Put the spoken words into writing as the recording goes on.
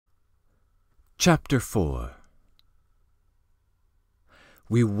Chapter 4.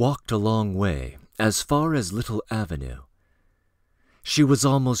 We walked a long way, as far as Little Avenue. She was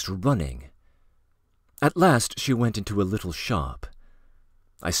almost running. At last she went into a little shop.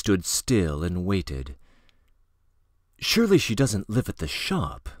 I stood still and waited. Surely she doesn't live at the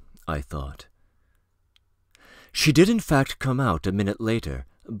shop, I thought. She did in fact come out a minute later,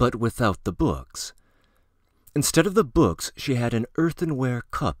 but without the books. Instead of the books, she had an earthenware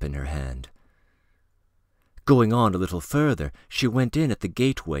cup in her hand. Going on a little further, she went in at the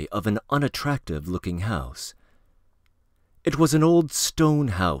gateway of an unattractive-looking house. It was an old stone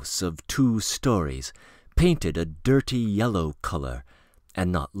house of 2 stories, painted a dirty yellow color,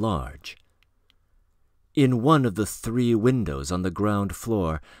 and not large. In one of the 3 windows on the ground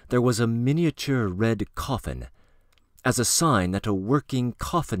floor there was a miniature red coffin, as a sign that a working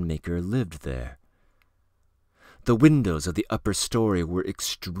coffin-maker lived there. The windows of the upper story were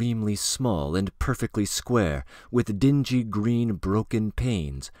extremely small and perfectly square, with dingy green broken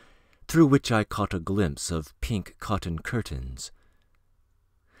panes, through which I caught a glimpse of pink cotton curtains.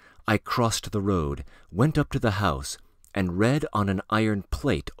 I crossed the road, went up to the house, and read on an iron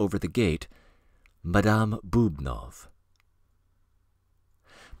plate over the gate, Madame Bubnov.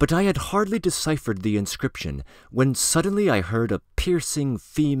 But I had hardly deciphered the inscription when suddenly I heard a piercing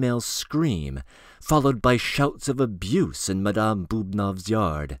female scream, followed by shouts of abuse in Madame Bubnov's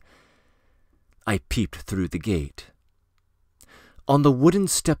yard. I peeped through the gate. On the wooden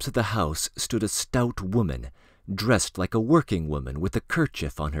steps of the house stood a stout woman, dressed like a working woman with a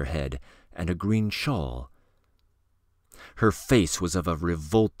kerchief on her head and a green shawl. Her face was of a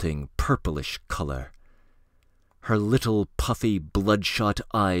revolting purplish color. Her little puffy bloodshot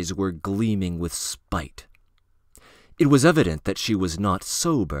eyes were gleaming with spite. It was evident that she was not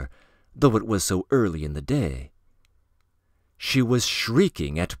sober, though it was so early in the day. She was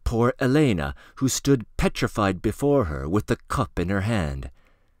shrieking at poor Elena, who stood petrified before her with the cup in her hand.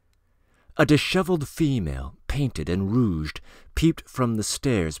 A disheveled female, painted and rouged, peeped from the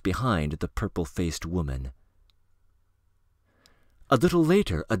stairs behind the purple-faced woman. A little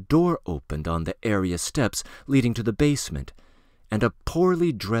later a door opened on the area steps leading to the basement, and a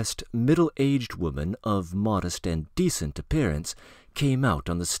poorly dressed, middle-aged woman of modest and decent appearance came out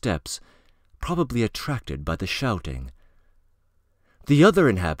on the steps, probably attracted by the shouting. The other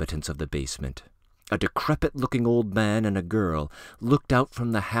inhabitants of the basement, a decrepit-looking old man and a girl, looked out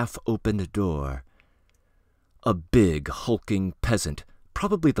from the half-opened door. A big, hulking peasant,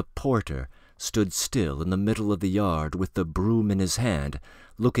 probably the porter, stood still in the middle of the yard with the broom in his hand,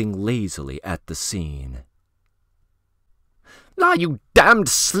 looking lazily at the scene. "Ah, you damned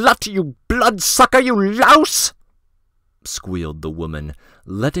slut, you bloodsucker, you louse!" squealed the woman,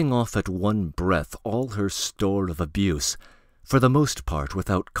 letting off at one breath all her store of abuse, for the most part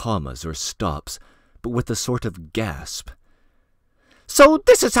without commas or stops, but with a sort of gasp. "So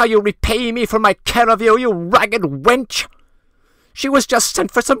this is how you repay me for my care of you, you ragged wench! She was just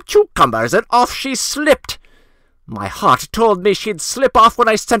sent for some cucumbers, and off she slipped. My heart told me she'd slip off when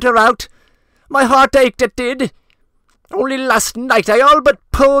I sent her out. My heart ached, it did. Only last night I all but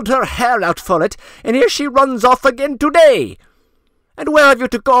pulled her hair out for it, and here she runs off again today. And where have you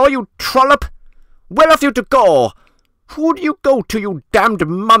to go, you trollop? Where have you to go? Who do you go to, you damned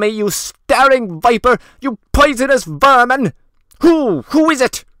mummy, you staring viper, you poisonous vermin? Who is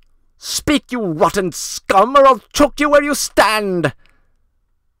it? Speak, you rotten scum, or I'll choke you where you stand!"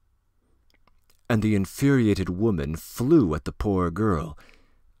 And the infuriated woman flew at the poor girl,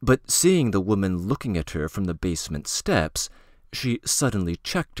 but seeing the woman looking at her from the basement steps, she suddenly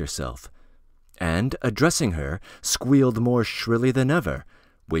checked herself, and, addressing her, squealed more shrilly than ever,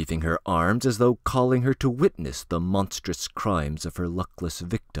 waving her arms as though calling her to witness the monstrous crimes of her luckless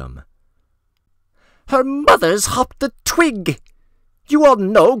victim. "Her mother's hopped the twig! You all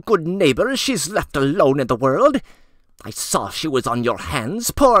know, good neighbours, she's left alone in the world. I saw she was on your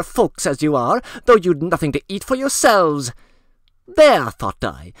hands, poor folks as you are, though you'd nothing to eat for yourselves. There, thought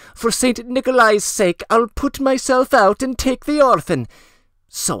I, for St. Nikolai's sake I'll put myself out and take the orphan.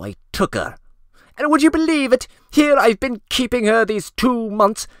 So I took her. And would you believe it, here I've been keeping her these 2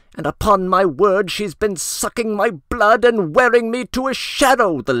 months, and upon my word she's been sucking my blood and wearing me to a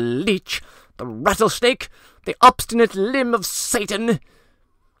shadow, the leech, the rattlesnake, the obstinate limb of Satan.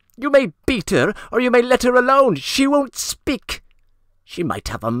 You may beat her, or you may let her alone. She won't speak. She might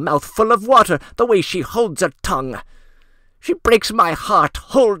have a mouthful of water, the way she holds her tongue. She breaks my heart,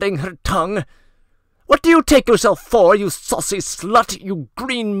 holding her tongue. What do you take yourself for, you saucy slut, you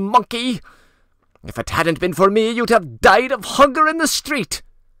green monkey? If it hadn't been for me, you'd have died of hunger in the street.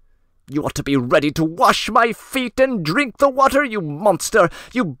 You ought to be ready to wash my feet and drink the water, you monster,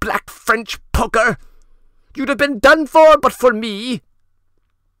 you black French poker! You'd have been done for but for me!"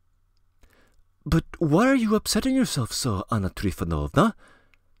 "But why are you upsetting yourself so, Anna Trifonovna?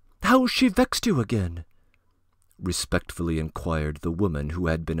 How's she vexed you again?" respectfully inquired the woman who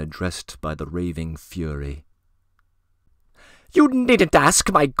had been addressed by the raving fury. "You needn't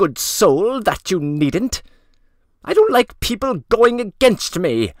ask, my good soul, that you needn't. I don't like people going against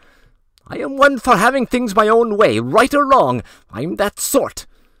me. I am one for having things my own way, right or wrong. I'm that sort.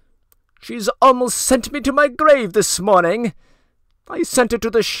 She's almost sent me to my grave this morning. I sent her to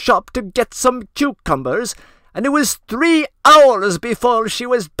the shop to get some cucumbers, and it was 3 hours before she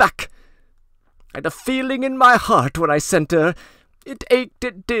was back. I'd a feeling in my heart when I sent her. It ached,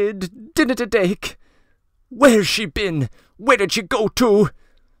 it did, didn't it ache? Where's she been? Where did she go to?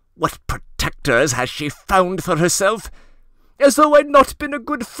 What protectors has she found for herself? As though I'd not been a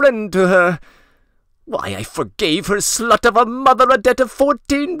good friend to her. Why, I forgave her slut of a mother a debt of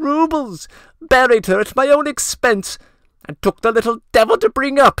 14 roubles, buried her at my own expense, and took the little devil to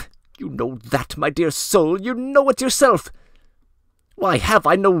bring up. You know that, my dear soul, you know it yourself. Why, have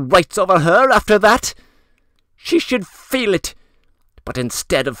I no rights over her after that? She should feel it, but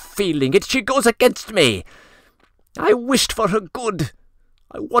instead of feeling it, she goes against me. I wished for her good.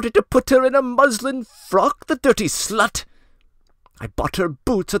 I wanted to put her in a muslin frock, the dirty slut. I bought her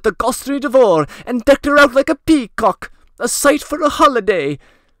boots at the Gossery d'Or and decked her out like a peacock, a sight for a holiday.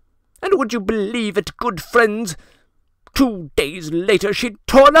 And would you believe it, good friends? 2 days later she'd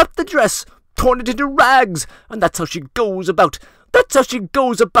torn out the dress, torn it into rags, and that's how she goes about. That's how she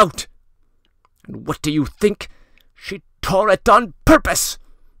goes about. And what do you think? She tore it on purpose.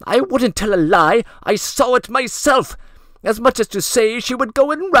 I wouldn't tell a lie. I saw it myself. As much as to say she would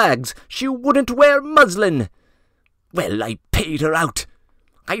go in rags. She wouldn't wear muslin. Well, I paid her out.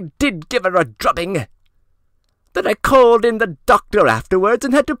 I did give her a drubbing. Then I called in the doctor afterwards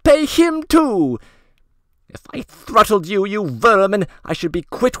and had to pay him too. If I throttled you, you vermin, I should be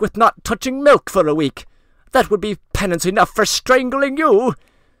quit with not touching milk for a week. That would be penance enough for strangling you.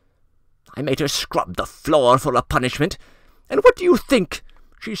 I made her scrub the floor for a punishment, and what do you think?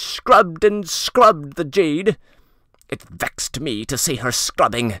 She scrubbed and scrubbed, the jade. It vexed me to see her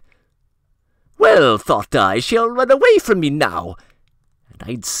scrubbing. Well, thought I, she'll run away from me now. And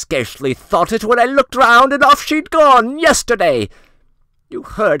I'd scarcely thought it when I looked round and off she'd gone yesterday. You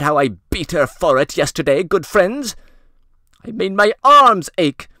heard how I beat her for it yesterday, good friends. I made my arms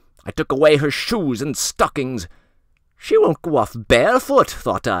ache. I took away her shoes and stockings. She won't go off barefoot,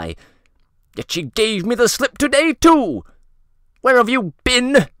 thought I. Yet she gave me the slip today, too. Where have you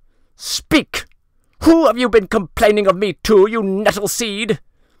been? Speak! Who have you been complaining of me to, you nettle-seed?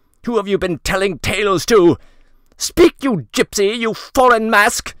 Who have you been telling tales to? Speak, you gypsy, you foreign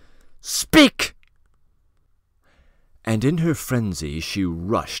mask! Speak! And in her frenzy she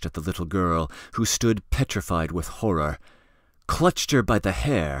rushed at the little girl, who stood petrified with horror, clutched her by the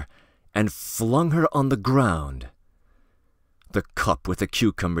hair, and flung her on the ground. The cup with the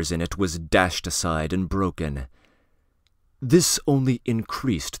cucumbers in it was dashed aside and broken. This only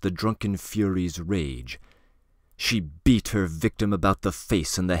increased the drunken fury's rage. She beat her victim about the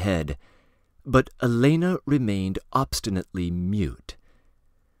face and the head, but Elena remained obstinately mute.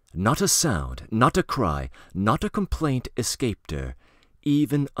 Not a sound, not a cry, not a complaint escaped her,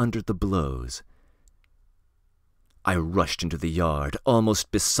 even under the blows. I rushed into the yard,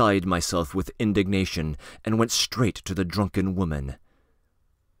 almost beside myself with indignation, and went straight to the drunken woman.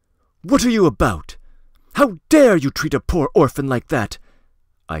 "What are you about? How dare you treat a poor orphan like that?"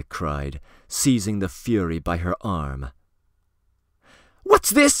 I cried, seizing the fury by her arm. "What's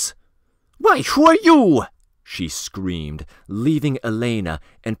this? Why, who are you?" she screamed, leaving Elena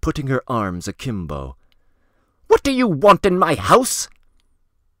and putting her arms akimbo. "What do you want in my house?"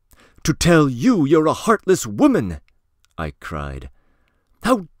 "To tell you you're a heartless woman," I cried.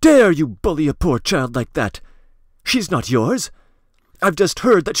 "How dare you bully a poor child like that? She's not yours. I've just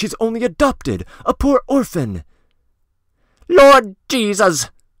heard that she's only adopted, a poor orphan." "Lord Jesus!"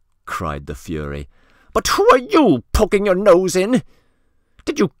 cried the fury. "But who are you poking your nose in?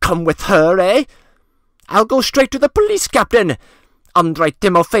 Did you come with her, eh? I'll go straight to the police captain. Andrei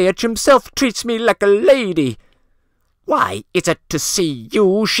Timofeich himself treats me like a lady. Why, is it to see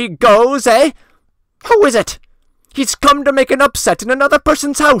you she goes, eh? Who is it? He's come to make an upset in another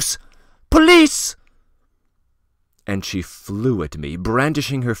person's house. Police!" And she flew at me,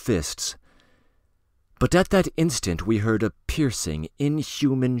 brandishing her fists. But at that instant we heard a piercing,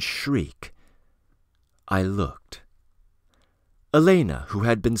 inhuman shriek. I looked. Elena, who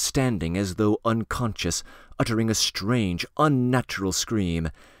had been standing as though unconscious, uttering a strange, unnatural scream,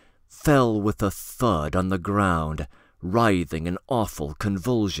 fell with a thud on the ground, writhing in awful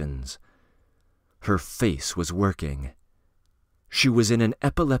convulsions. Her face was working. She was in an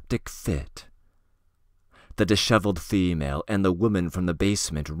epileptic fit. The disheveled female and the woman from the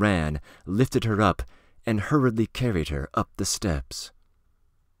basement ran, lifted her up, and hurriedly carried her up the steps.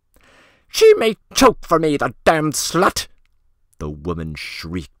 "She may choke for me, the damned slut!" the woman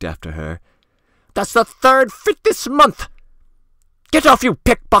shrieked after her. "That's the third fit this month! Get off, you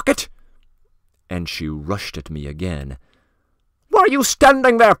pickpocket!" And she rushed at me again. "Why are you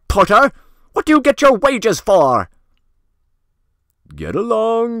standing there, porter? What do you get your wages for?" Get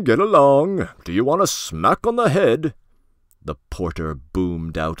along, get along. Do you want a smack on the head?" the porter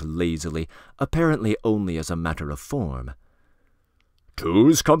boomed out lazily, apparently only as a matter of form.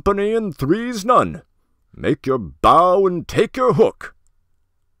 "Two's company and three's none. Make your bow and take your hook."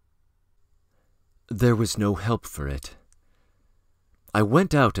 There was no help for it. I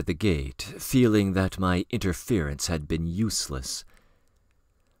went out at the gate, feeling that my interference had been useless.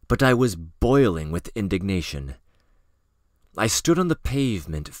 But I was boiling with indignation. I stood on the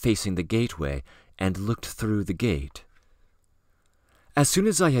pavement facing the gateway and looked through the gate. As soon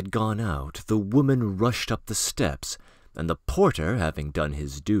as I had gone out, the woman rushed up the steps, and the porter, having done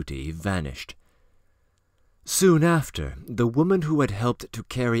his duty, vanished. Soon after, the woman who had helped to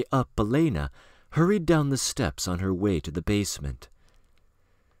carry up Elena hurried down the steps on her way to the basement.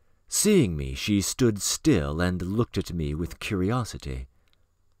 Seeing me, she stood still and looked at me with curiosity.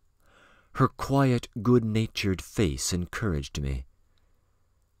 Her quiet, good-natured face encouraged me.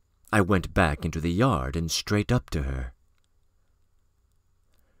 I went back into the yard and straight up to her.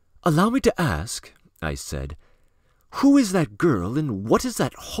 "Allow me to ask," I said, "who is that girl and what is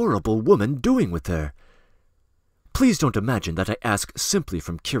that horrible woman doing with her? Please don't imagine that I ask simply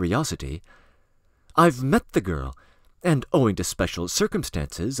from curiosity. I've met the girl, and owing to special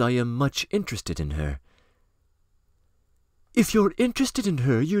circumstances, I am much interested in her." "If you're interested in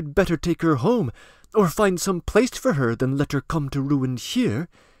her, you'd better take her home, or find some place for her than let her come to ruin here,"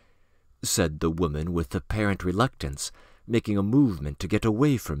 said the woman with apparent reluctance, making a movement to get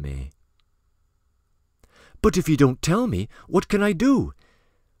away from me. "But if you don't tell me, what can I do?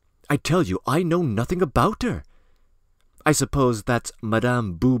 I tell you, I know nothing about her. I suppose that's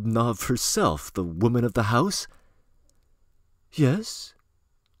Madame Bubnov herself, the woman of the house?" "Yes."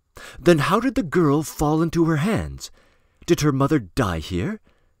 "Then how did the girl fall into her hands? Did her mother die here?"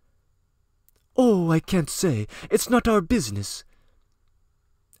 "Oh, I can't say. It's not our business."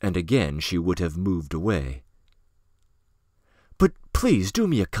 And again she would have moved away. "But please do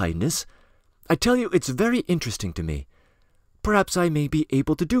me a kindness. I tell you it's very interesting to me. Perhaps I may be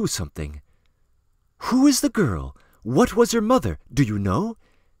able to do something. Who is the girl? What was her mother? Do you know?"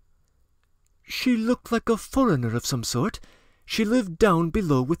 "She looked like a foreigner of some sort. She lived down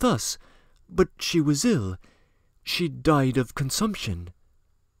below with us, but she was ill. She died of consumption."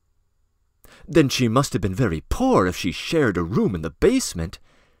 "Then she must have been very poor if she shared a room in the basement."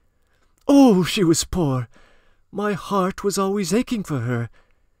 "Oh, she was poor. My heart was always aching for her.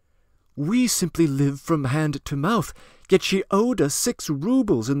 We simply lived from hand to mouth, yet she owed us 6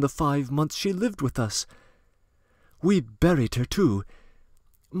 rubles in the 5 months she lived with us. We buried her, too.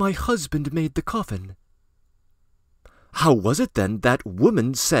 My husband made the coffin." "How was it, then, that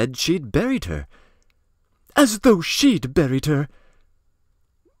woman said she'd buried her?" "As though she'd buried her."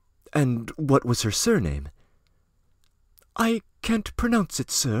 "And what was her surname?" "I can't pronounce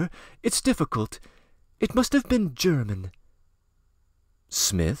it, sir. It's difficult. It must have been German."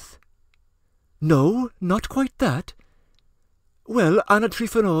 "Smith?" "No, not quite that. Well, Anna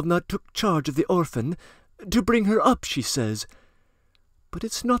Trifonovna took charge of the orphan, to bring her up, she says. But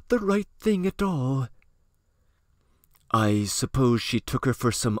it's not the right thing at all." "I suppose she took her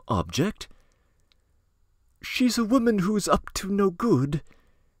for some object?" "She's a woman who's up to no good,"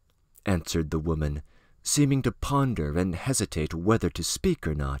 answered the woman, seeming to ponder and hesitate whether to speak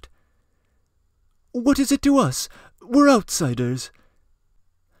or not. "What is it to us? We're outsiders."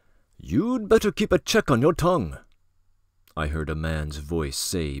 "You'd better keep a check on your tongue," I heard a man's voice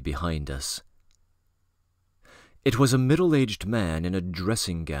say behind us. It was a middle-aged man in a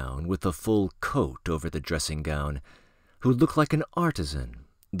dressing gown with a full coat over the dressing gown, who looked like an artisan,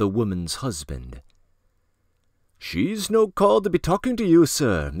 the woman's husband. "She's no call to be talking to you,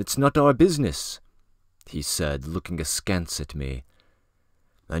 sir. It's not our business," he said, looking askance at me.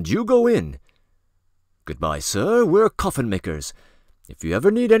 "And you go in. Goodbye, sir. We're coffin-makers. If you ever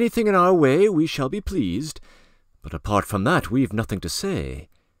need anything in our way, we shall be pleased. But apart from that, we've nothing to say."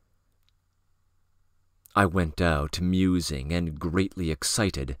 I went out, musing and greatly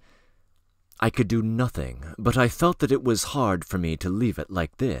excited. I could do nothing, but I felt that it was hard for me to leave it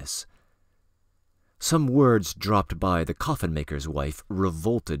like this. Some words dropped by the coffin-maker's wife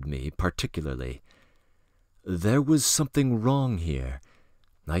revolted me particularly. There was something wrong here.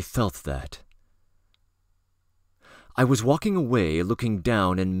 I felt that. I was walking away, looking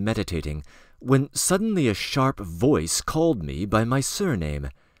down and meditating, when suddenly a sharp voice called me by my surname.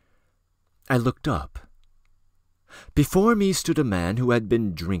 I looked up. Before me stood a man who had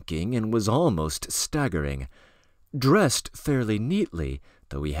been drinking and was almost staggering, dressed fairly neatly,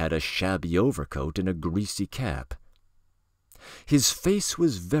 though he had a shabby overcoat and a greasy cap. His face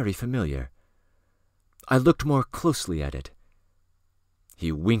was very familiar. I looked more closely at it.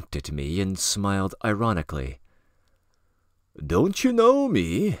 He winked at me and smiled ironically. "Don't you know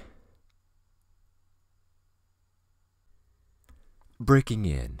me?" Breaking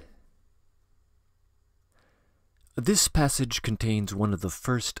in. This passage contains one of the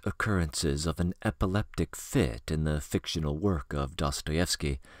first occurrences of an epileptic fit in the fictional work of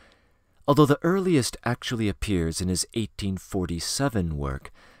Dostoevsky, although the earliest actually appears in his 1847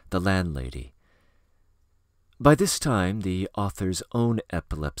 work, The Landlady. By this time, the author's own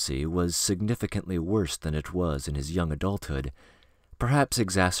epilepsy was significantly worse than it was in his young adulthood, perhaps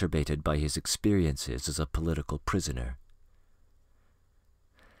exacerbated by his experiences as a political prisoner.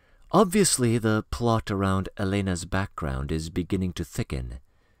 Obviously, the plot around Elena's background is beginning to thicken.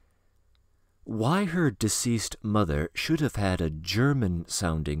 Why her deceased mother should have had a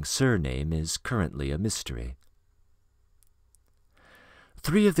German-sounding surname is currently a mystery.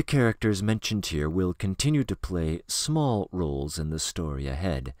 3 of the characters mentioned here will continue to play small roles in the story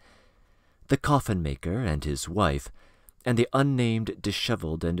ahead: the coffin-maker and his wife, and the unnamed,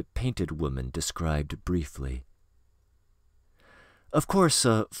 disheveled, and painted woman described briefly. Of course,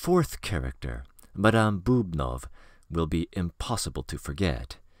 a 4th character, Madame Bubnov, will be impossible to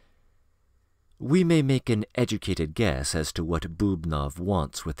forget. We may make an educated guess as to what Bubnov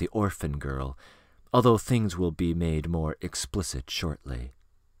wants with the orphan girl, although things will be made more explicit shortly.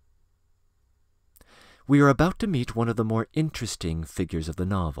 We are about to meet one of the more interesting figures of the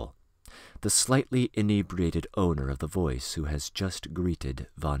novel, the slightly inebriated owner of the voice who has just greeted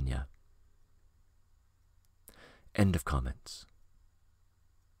Vanya. End of comments.